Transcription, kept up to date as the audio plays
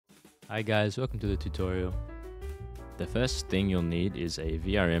Hi guys, welcome to the tutorial. The first thing you'll need is a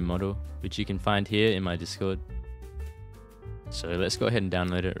VRM model, which you can find here in my Discord. So let's go ahead and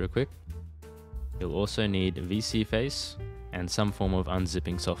download it real quick. You'll also need VseeFace and some form of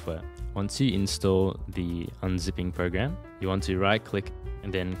unzipping software. Once you install the unzipping program, you want to right click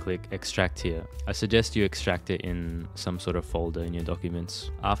and then click extract here. I suggest you extract it in some sort of folder in your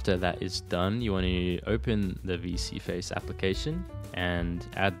documents. After that is done, you want to open the VseeFace application and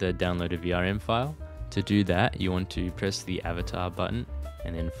add the downloaded VRM file. To do that, you want to press the avatar button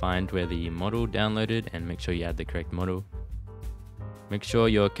and then find where the model downloaded and make sure you add the correct model. Make sure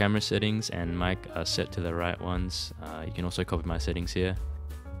your camera settings and mic are set to the right ones. You can also copy my settings here.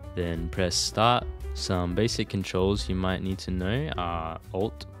 Then press start. Some basic controls you might need to know are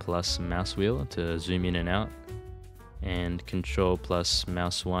Alt plus mouse wheel to zoom in and out, and Control plus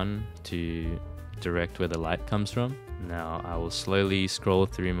mouse 1 to direct where the light comes from. Now I will slowly scroll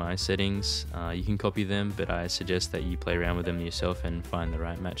through my settings. You can copy them, but I suggest that you play around with them yourself and find the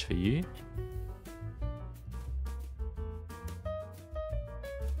right match for you.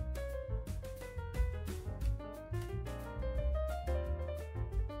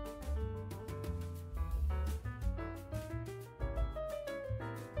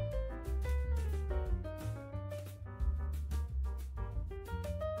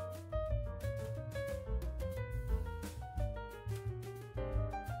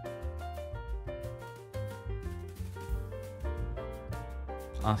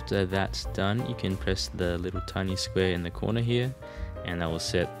 After that's done, you can press the little tiny square in the corner here, and that will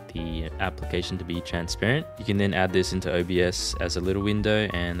set the application to be transparent. You can then add this into OBS as a little window,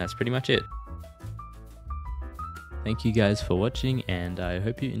 and that's pretty much it. Thank you guys for watching, and I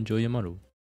hope you enjoy your model.